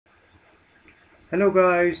Hello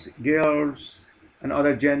guys, girls and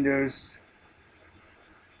other genders.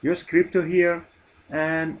 Yours Crypto here,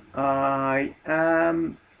 and I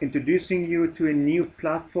am introducing you to a new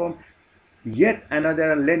platform, yet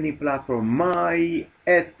another lending platform,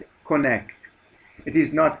 MyEthConnect. It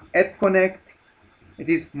is not EthConnect, it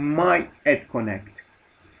is MyEthConnect.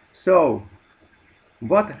 So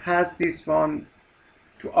what has this one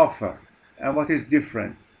to offer and what is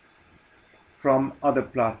different from other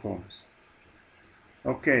platforms?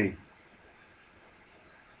 Okay,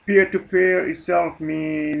 peer-to-peer itself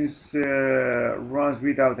means runs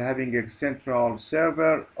without having a central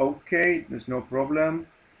server. Okay, there's no problem.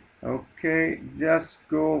 Okay, just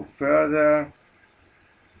go further.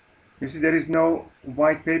 You see there is no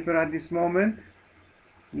white paper at this moment.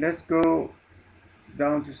 Let's go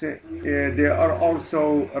down to say there are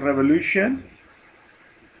also a revolution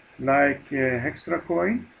like hextra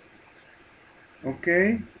coin.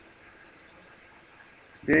 Okay,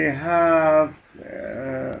 they have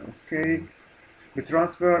okay, the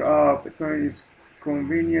transfer of Bitcoin is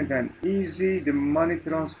convenient and easy. The money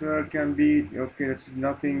transfer can be okay, that's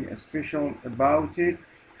nothing special about it.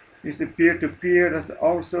 It's a peer-to-peer, that's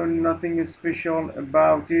also nothing special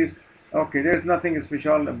about this. Okay, there's nothing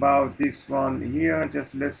special about this one here.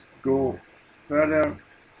 Just let's go further.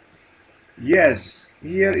 Yes,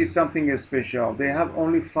 here is something special. They have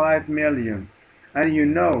only 5 million, and you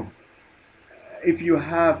know, if you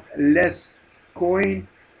have less coin,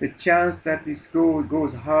 the chance that this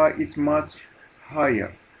goes high is much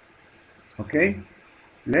higher. Okay,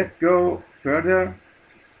 let's go further.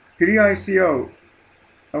 Pre-ICO.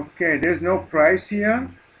 Okay, there's no price here.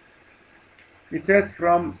 It says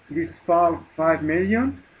from this 5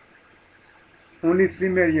 million, only 3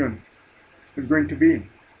 million is going to be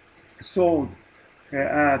sold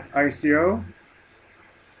at ICO.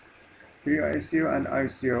 Pre-ICO and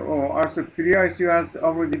ICO. Oh, also pre-ICO has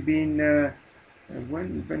already been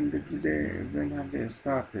when have they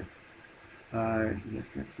started?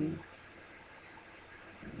 Yes, let's see.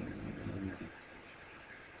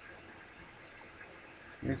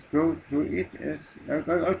 Let's go through it. Yes,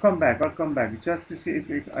 I'll come back. I'll come back just to see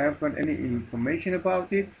if I have got any information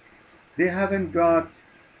about it. They haven't got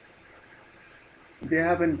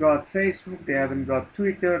Facebook. They haven't got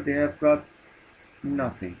Twitter. They have got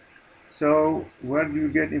nothing. So where do you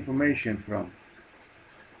get information from?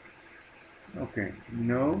 Okay,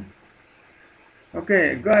 no.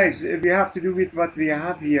 Okay, guys, we have to do with what we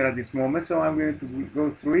have here at this moment, so I'm going to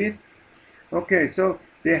go through it. Okay, so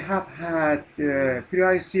they have had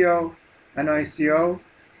pre-ICO and ICO.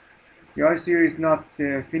 The ICO is not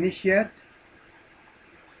finished yet.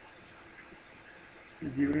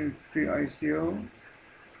 During pre-ICO.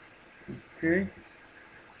 Okay.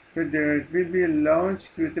 So there will be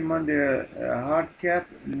launched to determine the hard cap,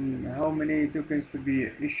 how many tokens to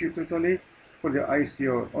be issued totally for the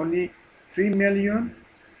ICO. Only 3 million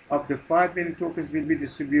of the 5 million tokens will be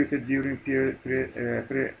distributed during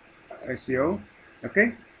pre-ICO.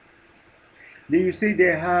 Okay. Then you see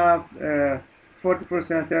they have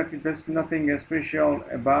 40%, 30. There's nothing special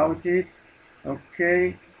about it.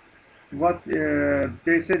 Okay. What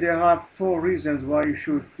they say they have 4 reasons why you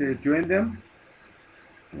should join them.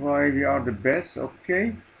 Why we are the best.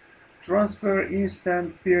 Okay, transfer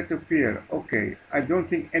instant peer-to-peer. Okay, I don't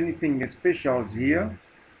think anything special is here.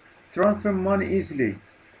 Transfer money easily.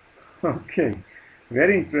 Okay,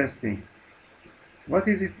 very interesting. What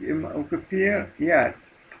is it? Peer? Yeah,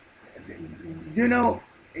 you know,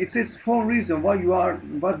 it says 4 reasons why you are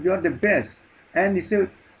the best, and it said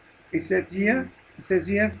here, it says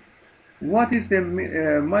here, what is the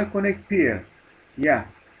MyConnect peer? Yeah.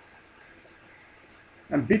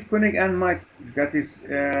 And Bitcoin and my, that is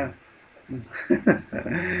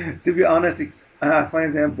to be honest, I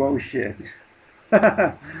find them bullshit.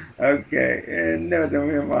 Okay, no, don't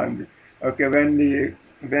move on. Okay, when the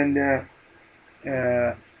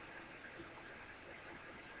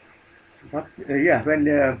when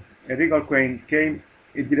the Regal coin came,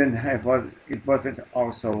 it didn't have it wasn't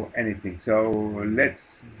also anything. So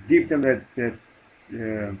let's give them the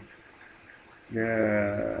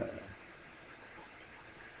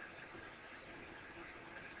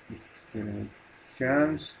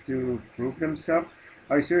chance to prove themselves.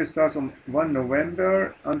 ICO starts on 1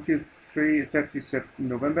 November until 30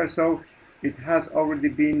 November, so it has already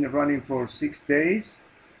been running for 6 days.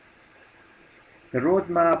 The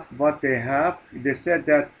roadmap, what they have, they said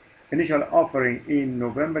that initial offering in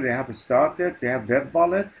November they have started. They have web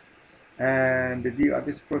wallet and they have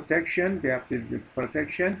this protection. They have the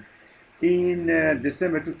protection. In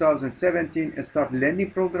December 2017, a start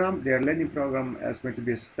lending program. Their lending program is going to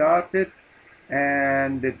be started,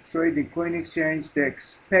 and the trading coin exchange, they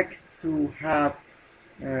expect to have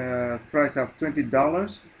price of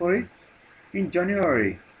 $20 for it in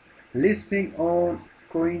January, listing on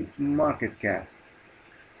CoinMarketCap.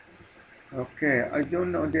 Okay, I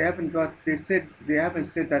don't know, they haven't said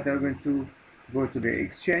that they're going to go to the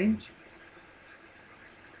exchange.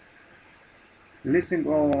 Listing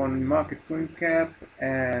on MarketCoinCap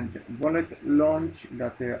and wallet launch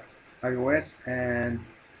that the iOS and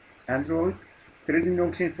Android. Trading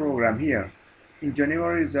exchange program here. In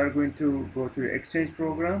January, they are going to go to the exchange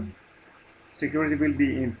program. Security will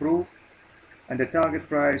be improved, and the target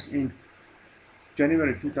price in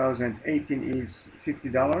January 2018 is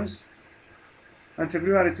 $50. And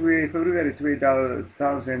February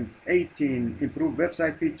 2018, improved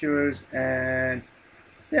website features, and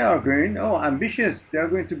they are going, oh, ambitious. They are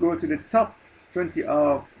going to go to the top 20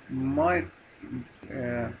 of my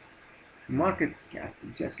market cap.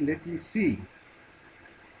 Just let me see.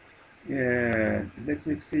 Let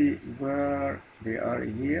me see where they are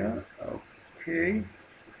here. Okay,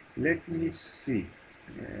 let me see.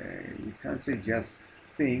 You can't say just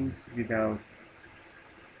things without.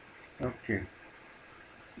 Okay.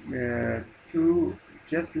 To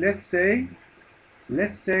just let's say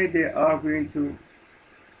they are going to.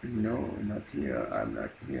 No, not here. I'm not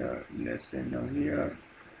here. Let's say no here.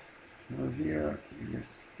 No here.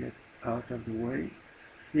 Let's get out of the way.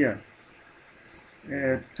 Here.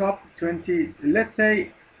 Top 20. Let's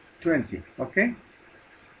say 20. Okay.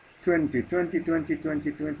 20.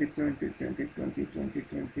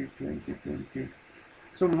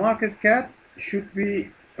 So market cap should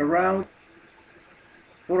be around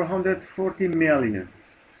 440 million.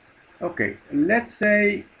 Okay. Let's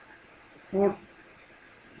say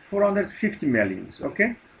 450 millions,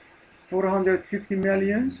 okay? 450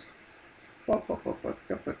 millions. Where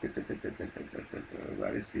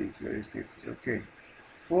is this? Where is this? Okay.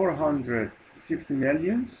 450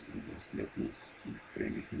 millions. Just let me see,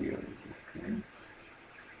 bring it here. Okay.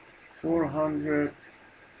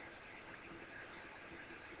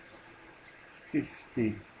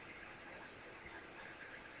 450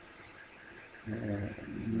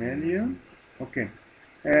 million. Okay.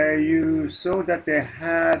 You saw that they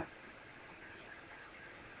had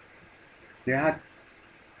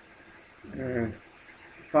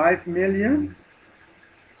 5 million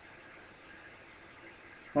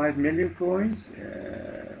coins.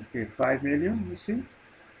 Okay, 5 million, you see.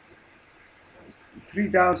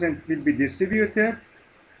 3,000 will be distributed,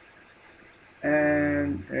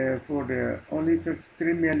 and for the only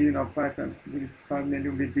 3 million of 5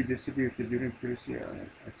 million will be distributed during previous year.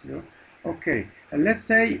 Okay, and let's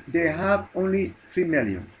say they have only 3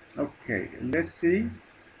 million. Okay, let's see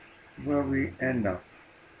where we end up.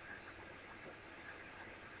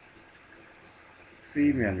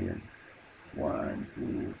 3 million. 1,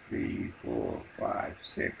 2, 3, 4, 5,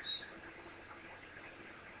 6.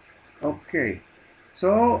 Okay,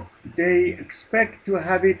 so they expect to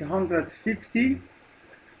have it 150.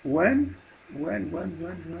 When?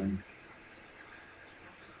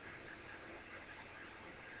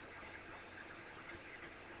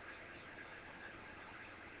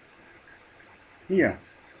 Here.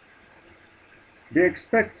 They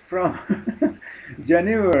expect from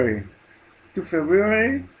January to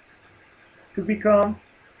February to become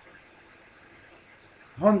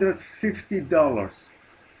 $150.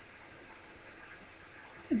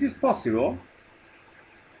 It is possible.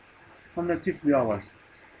 $150.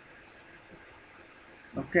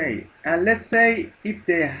 Okay, and let's say if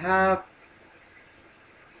they have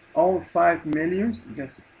all 5 millions,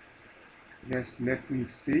 just let me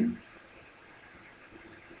see.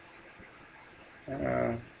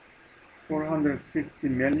 450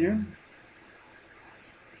 million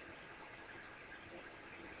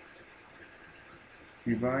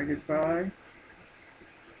divided by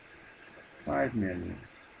 5 million.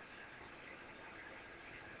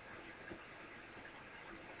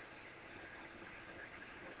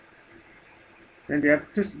 Then they have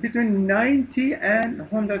between 90 and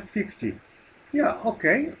 150. Yeah,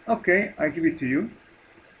 okay, I give it to you.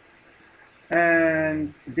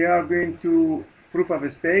 And they are going to proof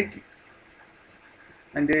of stake,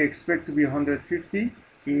 and they expect to be 150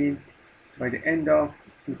 by the end of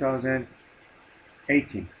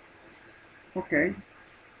 2018. Okay.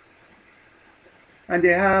 And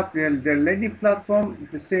they have their lending platform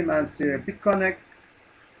the same as BitConnect,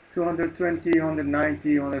 220,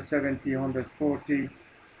 190, 170, 140,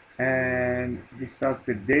 and this starts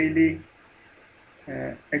the daily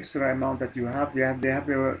extra amount that you have. They have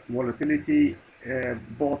a volatility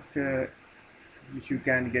bot which you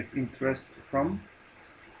can get interest from.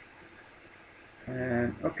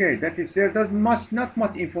 And okay, that is there. There's not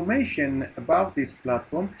much information about this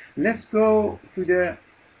platform. Let's go to the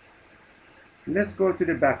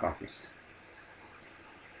back office.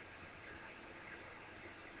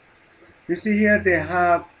 You see here they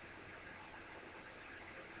have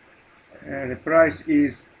the price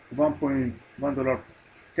is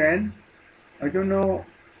 $1.10. I don't know.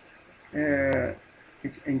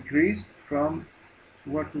 It's increased from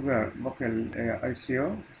what we were. Okay,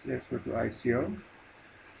 ICO. Let's go to ICO.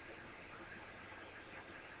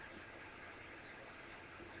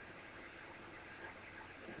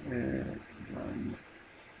 One,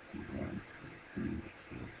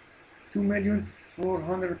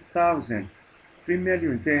 2,400,000. 3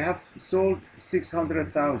 million. They have sold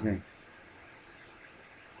 600,000.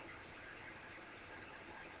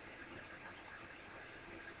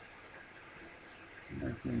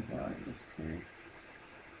 Okay.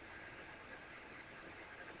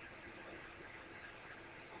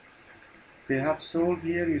 They have sold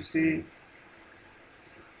here, you see,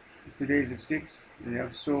 today is the 6th, they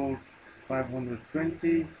have sold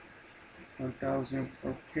 520, 1,000,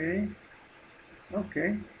 okay,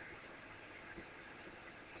 okay.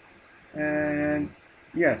 And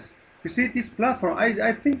yes, you see this platform,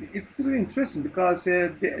 I think it's really interesting because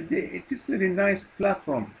it is a really nice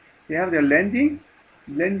platform. They have their lending,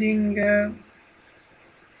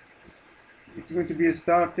 it's going to be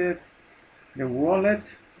started, the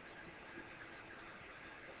wallet.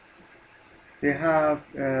 They have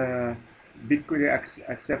Bitcoin, they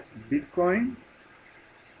accept Bitcoin,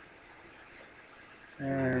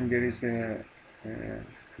 and there is a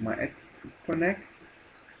MYETConnect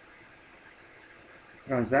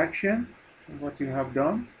transaction, what you have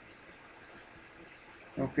done.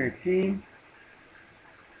 Okay, team.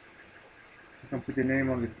 You can put the name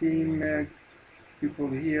of the team, people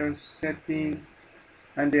here, setting,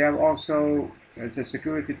 and they have also the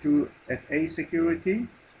security to FA security.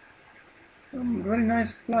 Very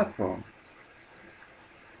nice platform.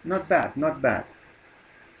 Not bad, not bad.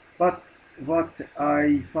 But what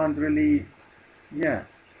I found really, yeah,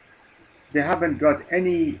 they haven't got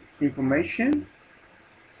any information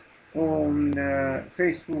on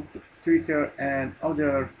Facebook, Twitter, and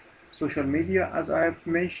other social media, as I have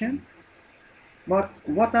mentioned. But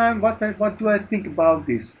what do I think about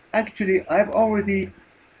this? Actually, I've already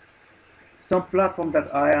some platform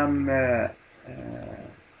that I am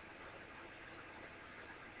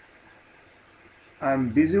I'm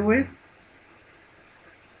busy with.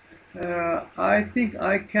 I think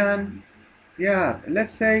I can, yeah,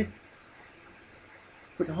 let's say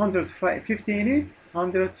put 150 in it,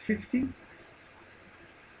 150.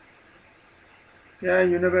 Yeah,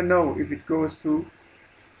 you never know if it goes to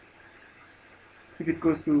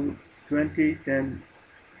 20, then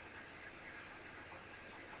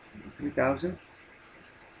 3,000.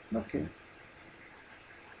 Okay.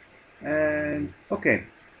 And okay,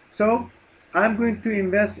 so I'm going to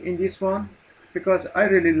invest in this one because I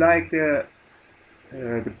really like the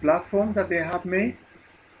platform that they have made,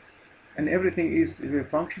 and everything is very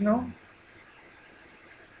functional.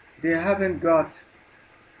 They haven't got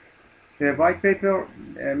the white paper.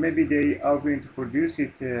 Maybe they are going to produce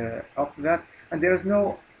it after that, and there is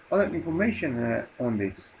no other information on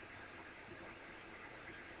this.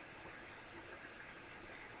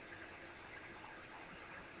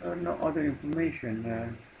 No other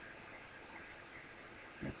information.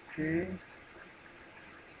 Okay.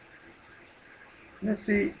 Let's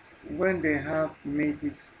see when they have made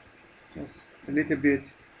this just a little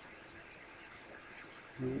bit.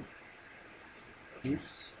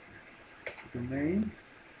 This domain.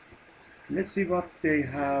 Let's see what they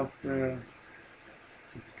have. Okay.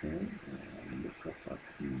 Look up at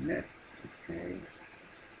net. Okay.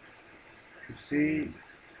 To see.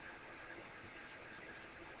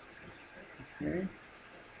 Okay.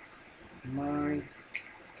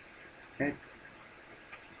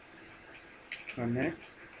 myeth_connect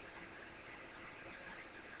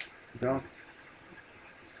dot.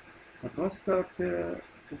 What was that?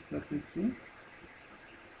 Just let me see.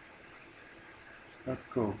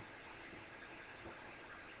 .co.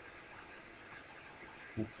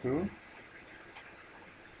 .co.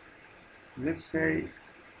 Let's say,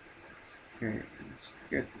 okay, let's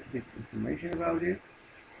get a bit information about it.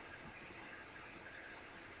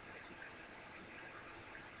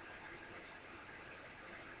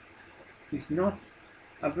 It's not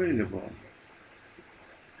available.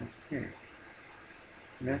 Okay,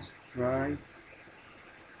 let's try.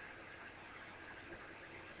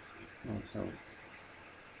 Oh, so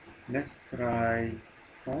let's try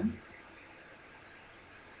home.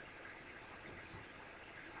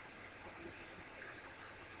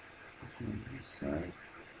 side.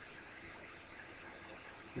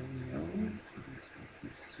 No,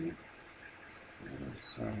 this is other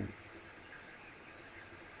side.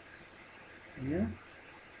 Here.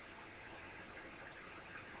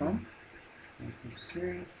 Come. Like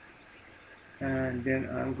say. And then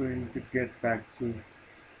I'm going to get back to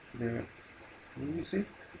the, what is it?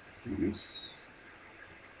 This.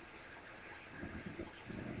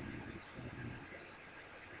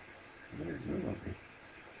 Where was it?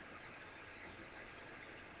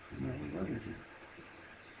 No, what is it?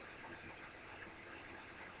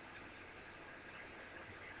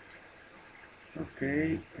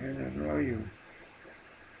 Okay, and where are you?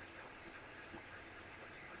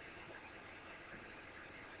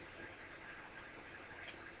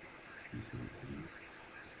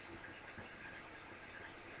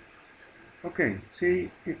 Okay,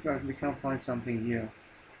 see if we can find something here.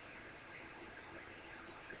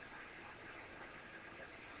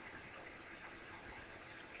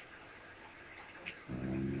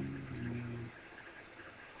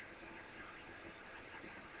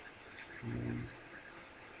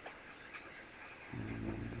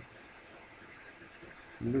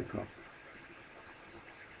 Look up.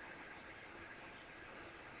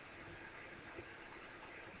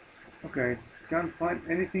 Okay, can't find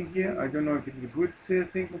anything here. I don't know if it's a good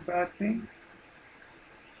thing or bad thing.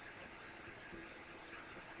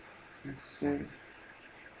 Let's see.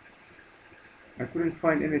 I couldn't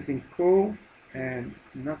find anything cool and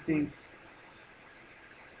nothing.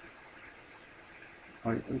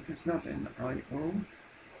 It is not an IO.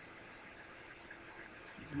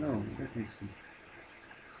 No, that isn't.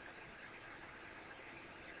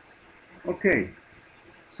 Okay,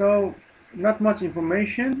 so not much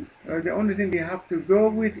information. The only thing we have to go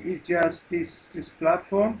with is just this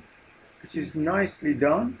platform, which is nicely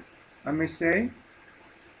done, I may say.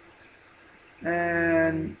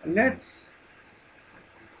 And let's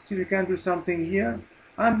see if we can do something here.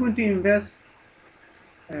 I'm going to invest,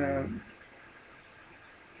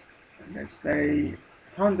 let's say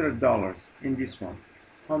 $100 in this one.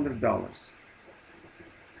 $100.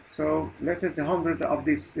 So let's say 100 of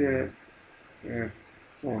this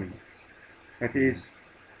coin. That is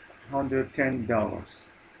 $110.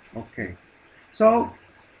 Okay. So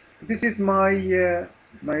this is my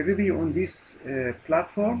my review on this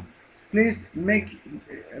platform. Please make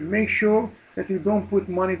sure that you don't put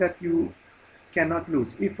money that you cannot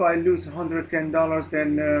lose. If I lose $110,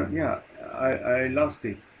 then yeah, I lost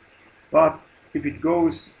it. But if it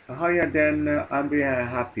goes higher, then I'm very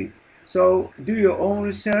happy. So do your own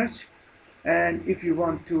research, and if you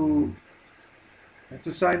want to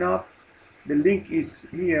sign up, the link is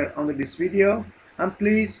here under this video. And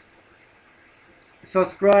please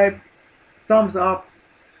subscribe, thumbs up,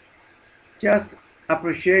 just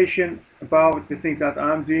appreciation about the things that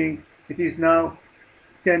I'm doing. It is now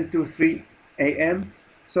 10 to 3 a.m.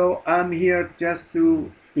 So I'm here just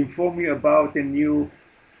to inform you about the new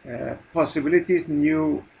possibilities,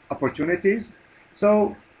 new opportunities.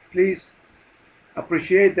 So please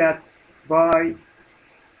appreciate that by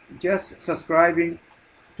just subscribing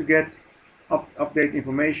to get update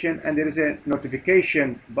information, and there is a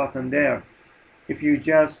notification button there. If you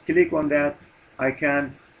just click on that, I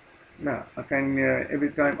can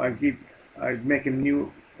every time I make a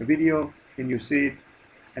new video, then you see it,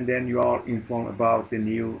 and then you are informed about the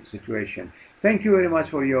new situation. Thank you very much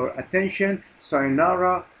for your attention.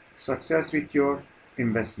 Sayonara. Success with your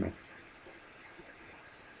investment.